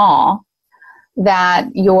small that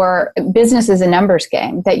your business is a numbers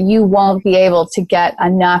game, that you won't be able to get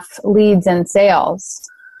enough leads and sales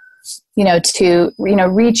to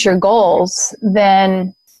reach your goals,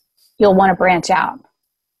 then you'll want to branch out,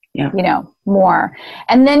 more.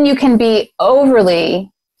 And then you can be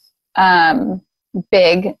overly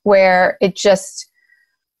big where you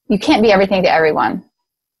can't be everything to everyone.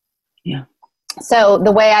 Yeah. So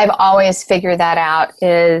the way I've always figured that out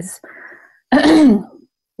is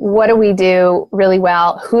what do we do really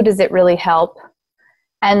well? Who does it really help?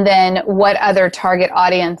 And then what other target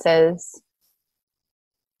audiences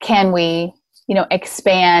can we,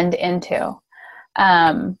 expand into?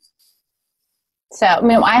 So,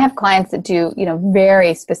 I have clients that do,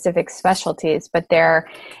 very specific specialties, but they're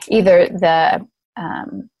either the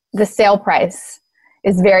sale price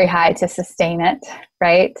is very high to sustain it,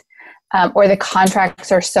 right? Or the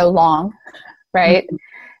contracts are so long, right? Mm-hmm.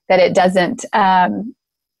 That it doesn't, that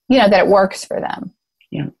it works for them.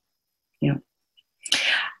 Yeah. Yeah.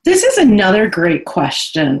 This is another great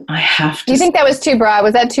question. I have to. Do you think that was too broad?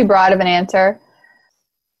 Was that too broad of an answer?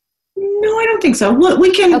 No, I don't think so.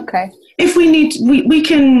 We can. Okay. If we need, we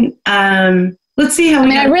can. Let's see how.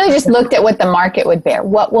 I really just looked at what the market would bear.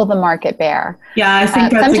 What will the market bear? Yeah, I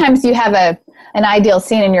think sometimes you have an ideal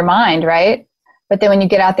scene in your mind, right? But then when you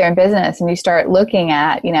get out there in business and you start looking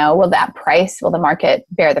at, will that price? Will the market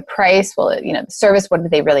bear the price? Will it, the service? What do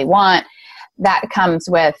they really want? That comes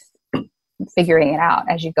with figuring it out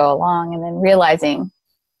as you go along, and then realizing,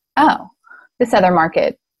 oh, this other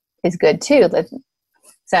market is good too.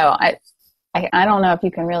 So I don't know if you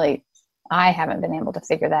can really. I haven't been able to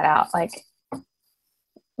figure that out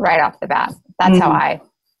right off the bat. That's how I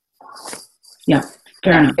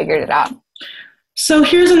figured it out. So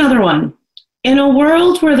here's another one. In a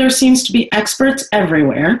world where there seems to be experts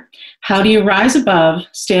everywhere, how do you rise above,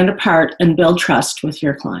 stand apart, and build trust with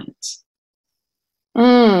your clients?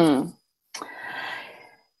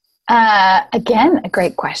 Again, a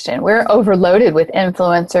great question. We're overloaded with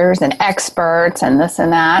influencers and experts and this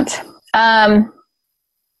and that.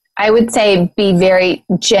 I would say be very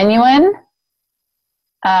genuine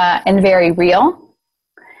and very real,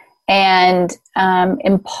 and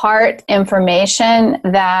impart information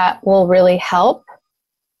that will really help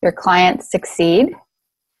your clients succeed,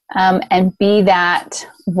 and be that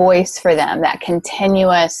voice for them, that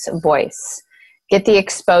continuous voice. Get the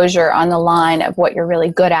exposure on the line of what you're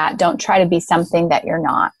really good at. Don't try to be something that you're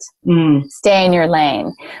not. Stay in your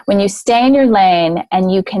lane. When you stay in your lane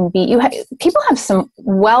and you can be, people have some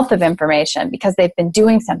wealth of information because they've been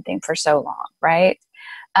doing something for so long, right?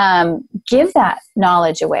 Give that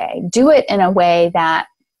knowledge away. Do it in a way that,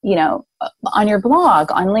 on your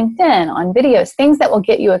blog, on LinkedIn, on videos, things that will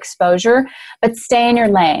get you exposure, but stay in your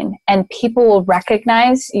lane. And people will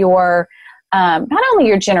recognize your, not only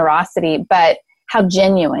your generosity, but how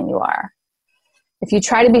genuine you are. If you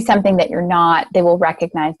try to be something that you're not, they will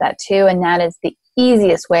recognize that too. And that is the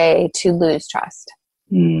easiest way to lose trust.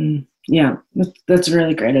 Yeah, that's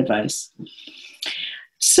really great advice.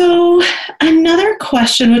 So another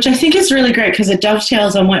question, which I think is really great because it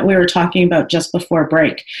dovetails on what we were talking about just before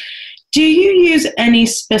break. Do you use any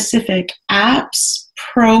specific apps,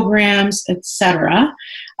 programs, etc.,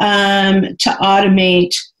 to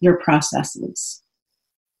automate your processes?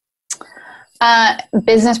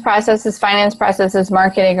 Business processes, finance processes,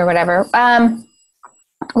 marketing, or whatever.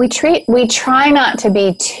 We try not to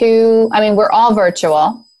be too, we're all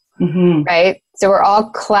virtual, right? So we're all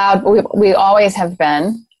cloud. We always have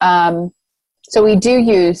been. So we do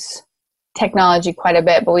use technology quite a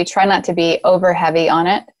bit, but we try not to be over heavy on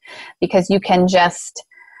it because you can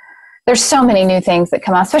there's so many new things that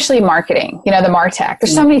come out, especially marketing, the MarTech.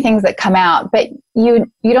 There's so many things that come out, but you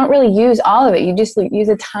don't really use all of it. You just use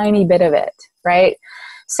a tiny bit of it, right?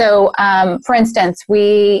 So, for instance,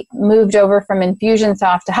 we moved over from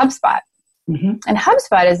Infusionsoft to HubSpot. And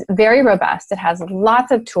HubSpot is very robust. It has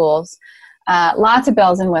lots of tools, lots of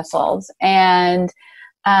bells and whistles. And,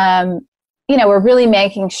 we're really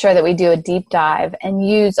making sure that we do a deep dive and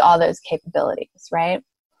use all those capabilities, right?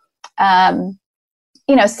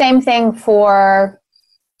 Same thing for,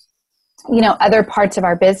 other parts of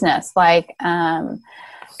our business, like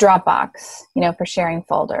Dropbox, for sharing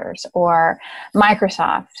folders, or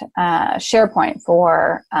Microsoft SharePoint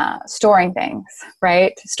for storing things,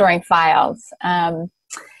 right? Storing files.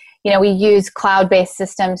 We use cloud-based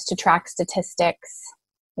systems to track statistics,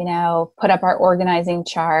 put up our organizing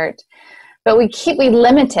chart, but we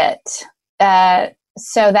limit it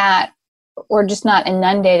so that we're just not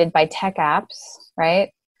inundated by tech apps, right?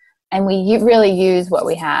 And we really use what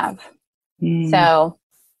we have. So,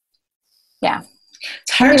 yeah.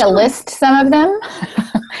 It's hard to list some of them.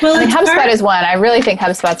 Well, HubSpot is one. I really think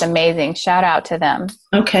HubSpot's amazing. Shout out to them.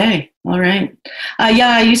 Okay. All right.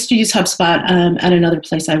 I used to use HubSpot at another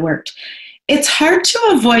place I worked. It's hard to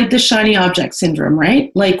avoid the shiny object syndrome,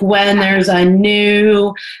 right? Like when there's a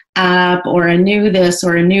new app or a new this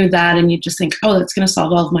or a new that, and you just think, oh, that's going to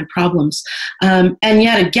solve all of my problems. And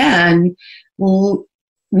yet again,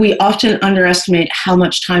 we often underestimate how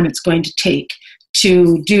much time it's going to take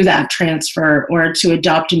to do that transfer or to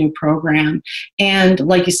adopt a new program. And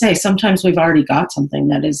like you say, sometimes we've already got something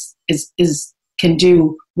that is can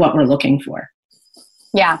do what we're looking for.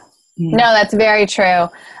 Yeah. No, that's very true.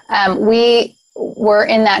 We were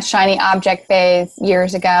in that shiny object phase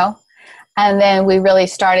years ago. And then we really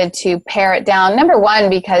started to pare it down. Number one,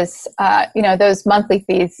 because, those monthly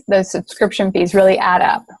fees, those subscription fees really add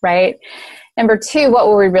up, right? Number two, what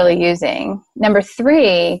were we really using? Number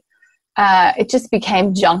three, it just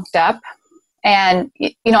became junked up. And,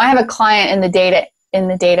 I have a client in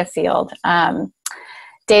the data field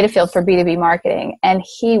for B2B marketing. And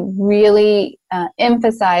he really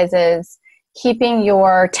emphasizes keeping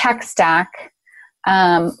your tech stack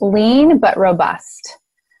lean but robust.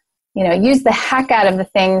 Use the heck out of the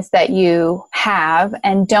things that you have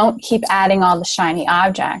and don't keep adding all the shiny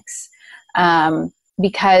objects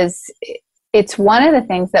because it's one of the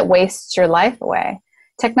things that wastes your life away.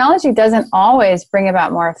 Technology doesn't always bring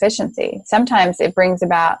about more efficiency. Sometimes it brings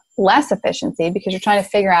about less efficiency because you're trying to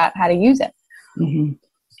figure out how to use it. Mm-hmm.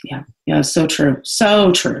 Yeah, so true.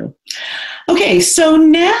 So true. Okay, so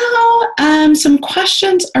now some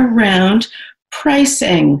questions around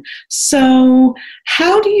pricing. So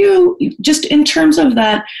how do you, just in terms of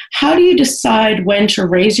that, how do you decide when to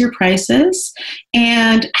raise your prices,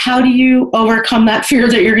 and how do you overcome that fear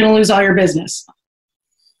that you're going to lose all your business?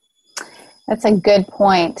 That's a good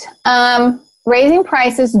point. Raising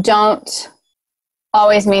prices don't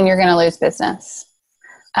always mean you're going to lose business.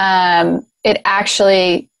 It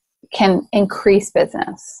actually can increase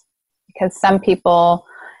business because some people,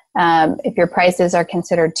 if your prices are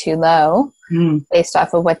considered too low based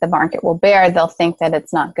off of what the market will bear, they'll think that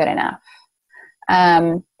it's not good enough.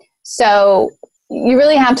 So you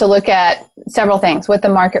really have to look at several things. What the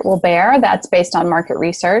market will bear, that's based on market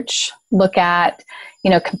research. Look at,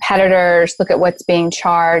 competitors, look at what's being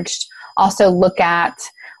charged. Also look at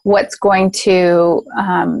what's going to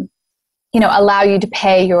allow you to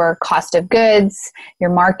pay your cost of goods, your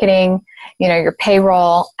marketing, your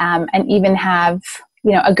payroll, and even have,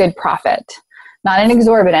 a good profit. Not an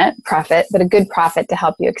exorbitant profit, but a good profit to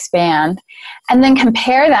help you expand. And then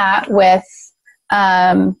compare that with,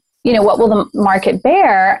 what will the market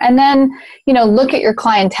bear? And then, look at your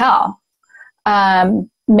clientele.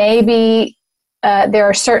 Maybe there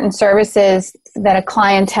are certain services that a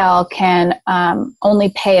clientele can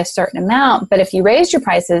only pay a certain amount, but if you raised your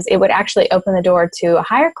prices, it would actually open the door to a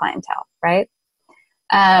higher clientele, right?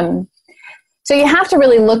 So you have to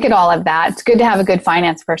really look at all of that. It's good to have a good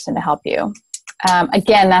finance person to help you.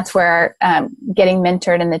 Again, that's where getting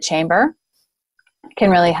mentored in the chamber can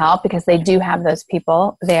really help, because they do have those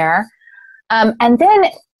people there. And then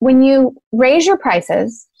when you raise your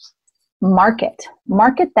prices, market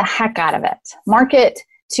the heck out of it. Market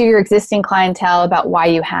to your existing clientele about why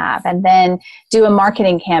you have, and then do a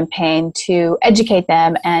marketing campaign to educate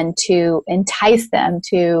them and to entice them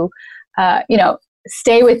to,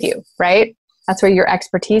 stay with you, right? That's where your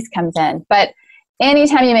expertise comes in. But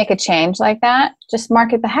anytime you make a change like that, just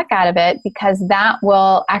market the heck out of it, because that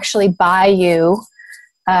will actually buy you,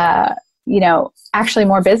 actually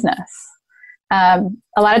more business. A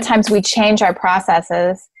lot of times we change our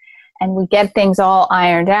processes and we get things all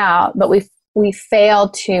ironed out, but we fail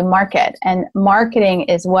to market. And marketing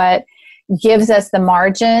is what gives us the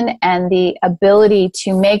margin and the ability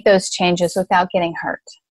to make those changes without getting hurt.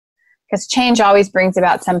 Because change always brings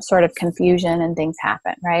about some sort of confusion and things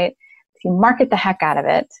happen, right? If you market the heck out of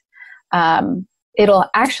it, it'll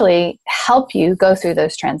actually help you go through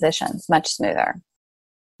those transitions much smoother.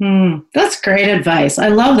 That's great advice. I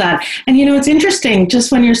love that. And it's interesting,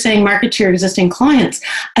 just when you're saying market to your existing clients,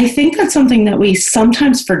 I think that's something that we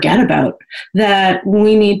sometimes forget about, that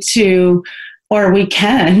we need to, or we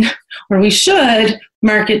can, or we should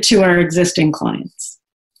market to our existing clients.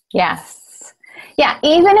 Yes. Yeah,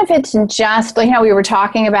 even if it's just, we were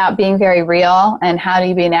talking about being very real and how do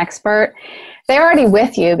you be an expert. They're already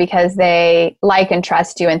with you because they like and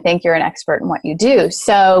trust you and think you're an expert in what you do.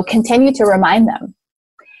 So continue to remind them,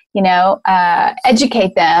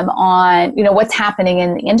 educate them on, what's happening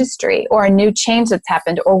in the industry, or a new change that's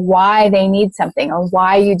happened, or why they need something, or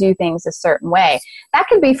why you do things a certain way. That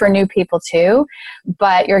could be for new people too,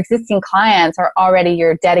 but your existing clients are already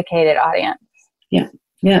your dedicated audience.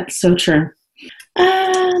 Yeah, so true.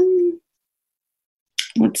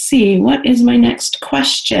 Let's see. What is my next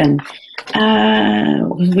question?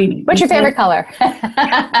 What's your favorite color?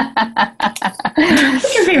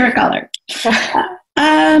 What's your favorite color?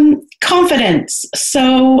 Confidence.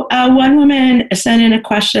 So one woman sent in a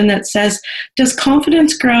question that says, does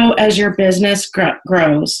confidence grow as your business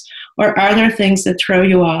grows? Or are there things that throw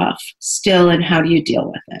you off still, and how do you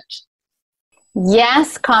deal with it?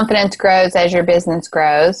 Yes, confidence grows as your business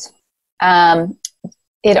grows.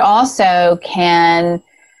 It also can,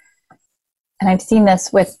 and I've seen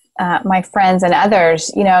this with my friends and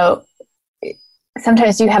others,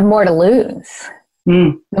 sometimes you have more to lose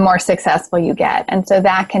the more successful you get. And so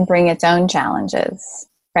that can bring its own challenges,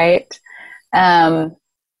 right? I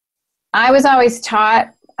was always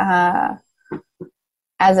taught as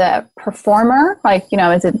a performer,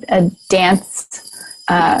 as a dance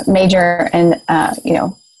major in,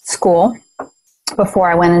 school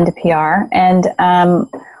before I went into PR. And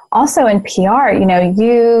also in PR,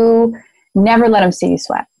 you never let them see you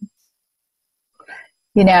sweat.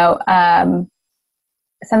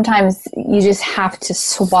 Sometimes you just have to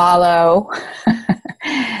swallow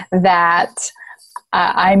that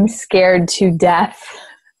I'm scared to death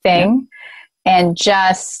thing and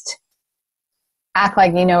just act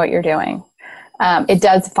like you know what you're doing. It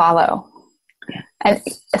does follow. And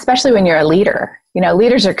especially when you're a leader,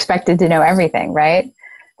 leaders are expected to know everything, right?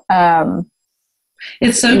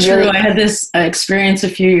 It's so true. I had this experience a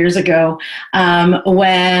few years ago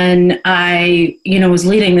when I, was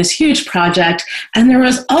leading this huge project, and there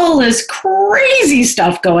was all this crazy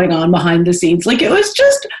stuff going on behind the scenes. It was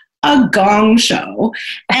just a gong show.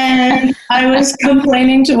 And I was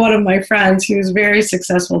complaining to one of my friends who's a very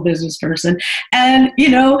successful business person. And,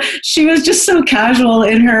 she was just so casual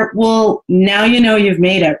in her, well, now you've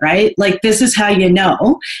made it, right? This is how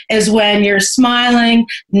is when you're smiling,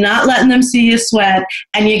 not letting them see you sweat,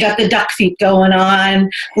 and you got the duck feet going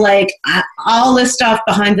on, all this stuff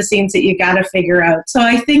behind the scenes that you got to figure out. So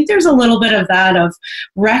I think there's a little bit of that, of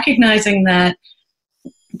recognizing that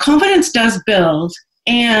confidence does build.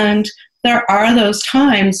 And there are those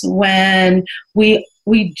times when we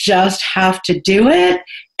just have to do it.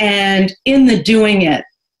 And in the doing it,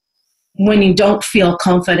 when you don't feel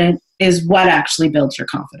confident, is what actually builds your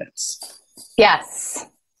confidence. Yes.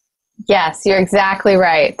 Yes, you're exactly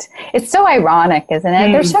right. It's so ironic, isn't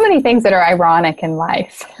it? There's so many things that are ironic in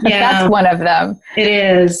life. Yeah. That's one of them. It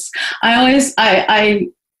is. I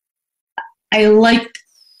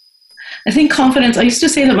think confidence, I used to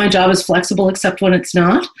say that my job is flexible except when it's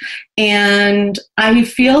not. And I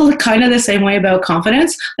feel kind of the same way about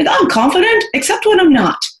confidence. Like, I'm confident except when I'm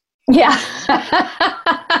not. Yeah.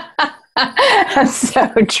 That's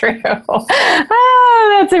so true.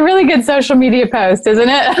 Oh, that's a really good social media post, isn't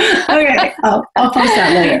it? Okay, I'll post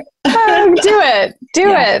that later.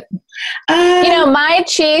 Do it. My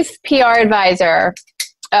chief PR advisor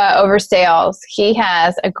over sales, he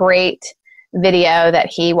has a great video that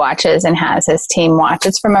he watches and has his team watch.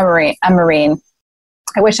 It's from a Marine.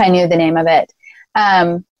 I wish I knew the name of it.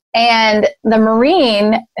 And the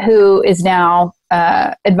Marine, who is now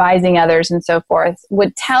advising others and so forth,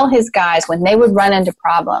 would tell his guys when they would run into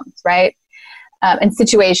problems, right? In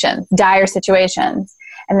situations, dire situations,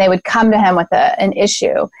 and they would come to him with an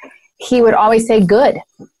issue, he would always say, good.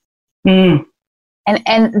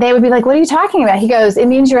 And they would be like, what are you talking about? He goes, it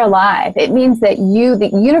means you're alive. It means that the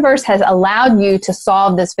universe has allowed you to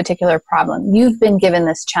solve this particular problem. You've been given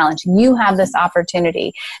this challenge. You have this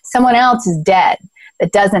opportunity. Someone else is dead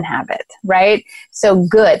that doesn't have it, right? So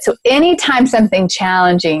good. So anytime something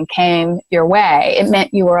challenging came your way, it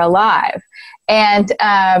meant you were alive. And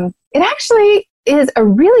it actually is a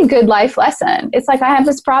really good life lesson. It's like, I have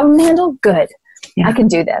this problem to handle. Good. Yeah. I can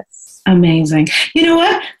do this. Amazing. You know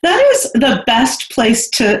what? That is the best place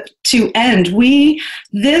to end.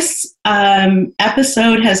 This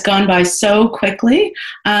episode has gone by so quickly.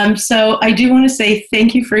 So I do want to say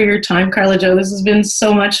thank you for your time, Carla Jo. This has been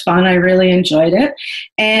so much fun. I really enjoyed it.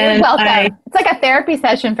 And you're welcome. It's like a therapy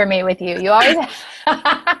session for me with you. You always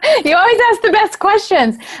ask the best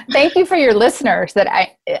questions. Thank you for your listeners that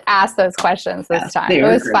I asked those questions this time. It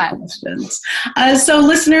was fun. Questions. So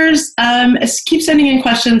listeners, keep sending in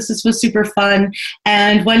questions. This was super fun.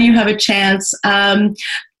 And when you have a chance,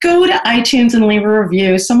 go to iTunes and leave a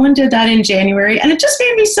review. Someone did that in January, and it just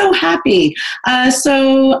made me so happy.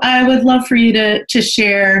 So I would love for you to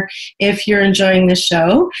share if you're enjoying the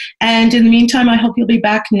show. And in the meantime, I hope you'll be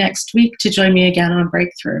back next week to join me again on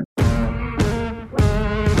Breakthrough.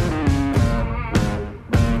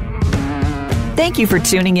 Thank you for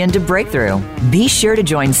tuning in to Breakthrough. Be sure to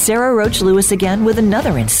join Sarah Roach Lewis again with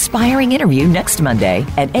another inspiring interview next Monday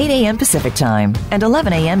at 8 a.m. Pacific Time and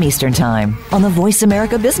 11 a.m. Eastern Time on the Voice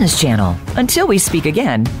America Business Channel. Until we speak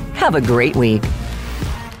again, have a great week.